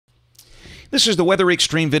This is the Weather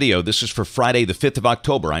Xtreme video. This is for Friday, the 5th of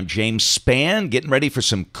October. I'm James Spann, getting ready for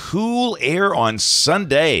some cool air on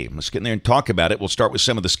Sunday. Let's get in there and talk about it. We'll start with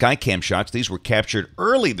some of the Skycam shots. These were captured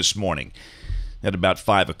early this morning at about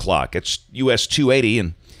 5 o'clock. It's US 280,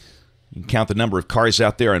 and you can count the number of cars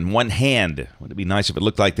out there in one hand. Wouldn't it be nice if it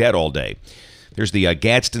looked like that all day? There's the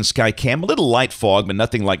Gadsden Skycam. A little light fog, but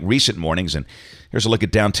nothing like recent mornings. And here's a look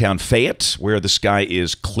at downtown Fayette, where the sky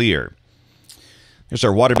is clear. There's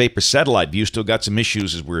our water vapor satellite view. Still got some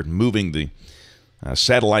issues as we're moving the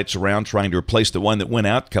satellites around, trying to replace the one that went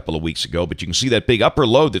out a couple of weeks ago. But you can see that big upper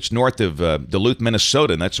low that's north of Duluth,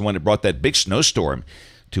 Minnesota, and that's the one that brought that big snowstorm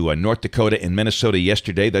to North Dakota and Minnesota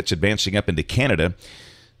yesterday. That's advancing up into Canada.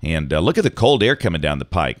 And look at the cold air coming down the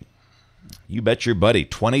pike. You bet your buddy,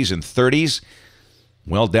 20s and 30s,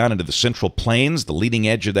 well down into the Central Plains, the leading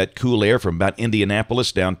edge of that cool air from about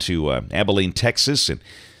Indianapolis down to Abilene, Texas. And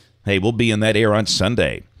hey, we'll be in that air on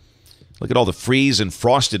Sunday. Look at all the freeze and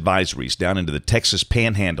frost advisories down into the Texas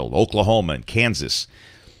Panhandle, Oklahoma, and Kansas.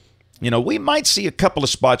 You know, we might see a couple of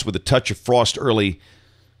spots with a touch of frost early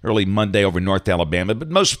Monday over North Alabama,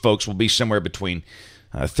 but most folks will be somewhere between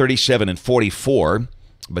 37 and 44,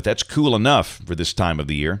 but that's cool enough for this time of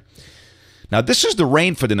the year. Now, this is the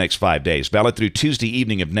rain for the next 5 days, valid through Tuesday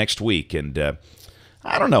evening of next week, and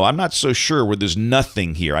I don't know. I'm not so sure where there's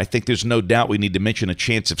nothing here. I think there's no doubt we need to mention a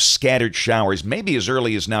chance of scattered showers, maybe as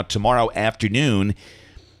early as now tomorrow afternoon,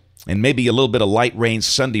 and maybe a little bit of light rain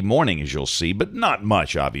Sunday morning, as you'll see, but not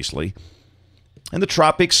much, obviously. In the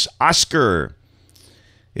tropics, Oscar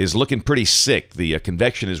is looking pretty sick. The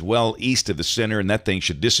convection is well east of the center, and that thing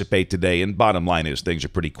should dissipate today. And bottom line is things are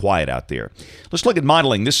pretty quiet out there. Let's look at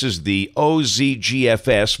modeling. This is the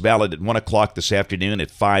OZGFS, valid at 1 o'clock this afternoon at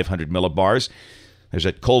 500 millibars. There's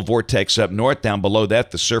that cold vortex up north. Down below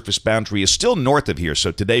that, the surface boundary is still north of here, so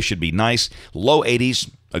today should be nice. Low 80s,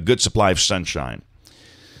 a good supply of sunshine.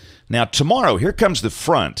 Now, tomorrow, here comes the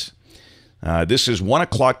front. This is 1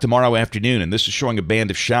 o'clock tomorrow afternoon, and this is showing a band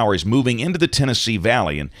of showers moving into the Tennessee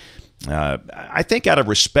Valley. And I think out of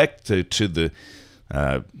respect to the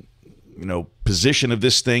position of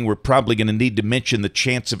this thing, we're probably going to need to mention the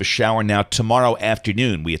chance of a shower now tomorrow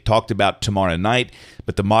afternoon. We had talked about tomorrow night,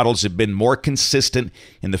 but the models have been more consistent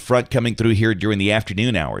in the front coming through here during the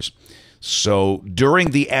afternoon hours. So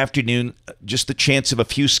during the afternoon, just the chance of a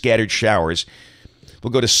few scattered showers.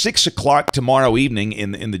 We'll go to 6 o'clock tomorrow evening,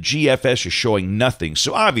 and the GFS is showing nothing.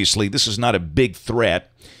 So obviously this is not a big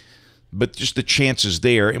threat, but just the chances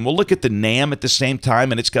there. And we'll look at the NAM at the same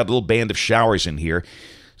time, and it's got a little band of showers in here.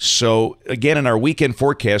 So again, in our weekend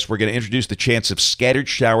forecast, we're going to introduce the chance of scattered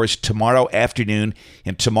showers tomorrow afternoon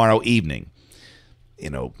and tomorrow evening. You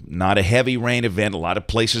know, not a heavy rain event. A lot of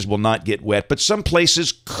places will not get wet, but some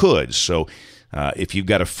places could. So if you've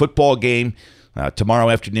got a football game, tomorrow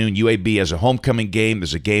afternoon, UAB has a homecoming game.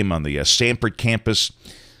 There's a game on the Sanford campus.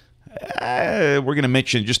 We're going to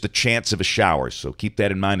mention just the chance of a shower, so keep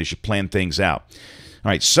that in mind as you plan things out. All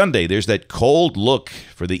right, Sunday, there's that cold look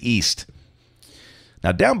for the east.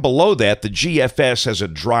 Now, down below that, the GFS has a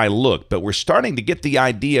dry look, but we're starting to get the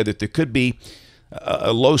idea that there could be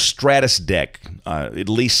a low stratus deck, at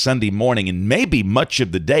least Sunday morning, and maybe much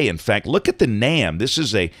of the day. In fact, look at the NAM. This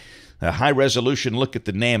is a high-resolution look at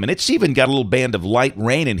the NAM, and it's even got a little band of light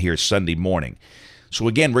rain in here Sunday morning. So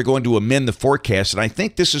again, we're going to amend the forecast, and I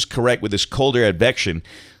think this is correct with this cold air advection.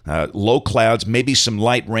 Low clouds, maybe some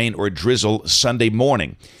light rain or drizzle Sunday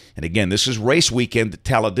morning. And again, this is race weekend at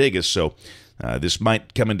Talladega, so this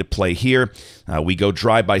might come into play here. We go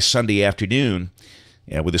dry by Sunday afternoon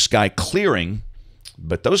with the sky clearing.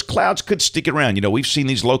 But those clouds could stick around. You know, we've seen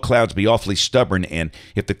these low clouds be awfully stubborn, and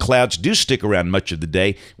if the clouds do stick around much of the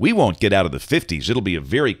day, we won't get out of the 50s. It'll be a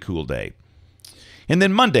very cool day. And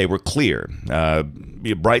then Monday, we're clear.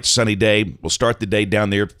 Be a bright, sunny day. We'll start the day down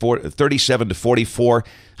there, 37 to 44.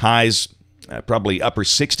 Highs, probably upper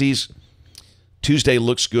 60s. Tuesday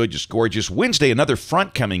looks good, just gorgeous. Wednesday, another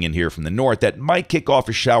front coming in here from the north. That might kick off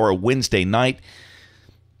a shower Wednesday night.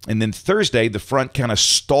 And then Thursday, the front kind of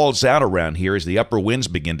stalls out around here as the upper winds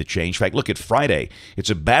begin to change. In fact, look at Friday. It's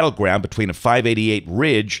a battleground between a 588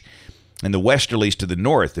 ridge and the westerlies to the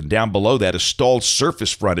north. And down below that, a stalled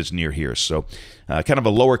surface front is near here. So kind of a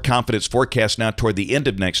lower confidence forecast now toward the end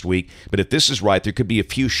of next week. But if this is right, there could be a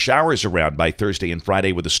few showers around by Thursday and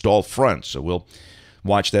Friday with a stalled front. So we'll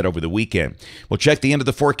watch that over the weekend. We'll check the end of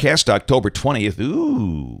the forecast, October 20th.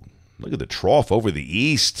 Ooh, look at the trough over the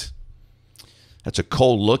east. That's a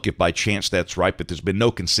cold look if by chance that's right, but there's been no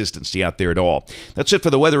consistency out there at all. That's it for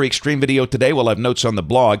the Weather Xtreme video today. We'll have notes on the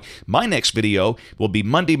blog. My next video will be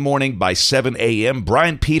Monday morning by 7 a.m.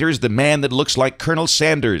 Brian Peters, the man that looks like Colonel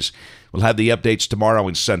Sanders, We'll have the updates tomorrow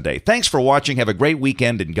and Sunday. Thanks for watching. Have a great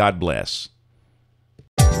weekend, and God bless.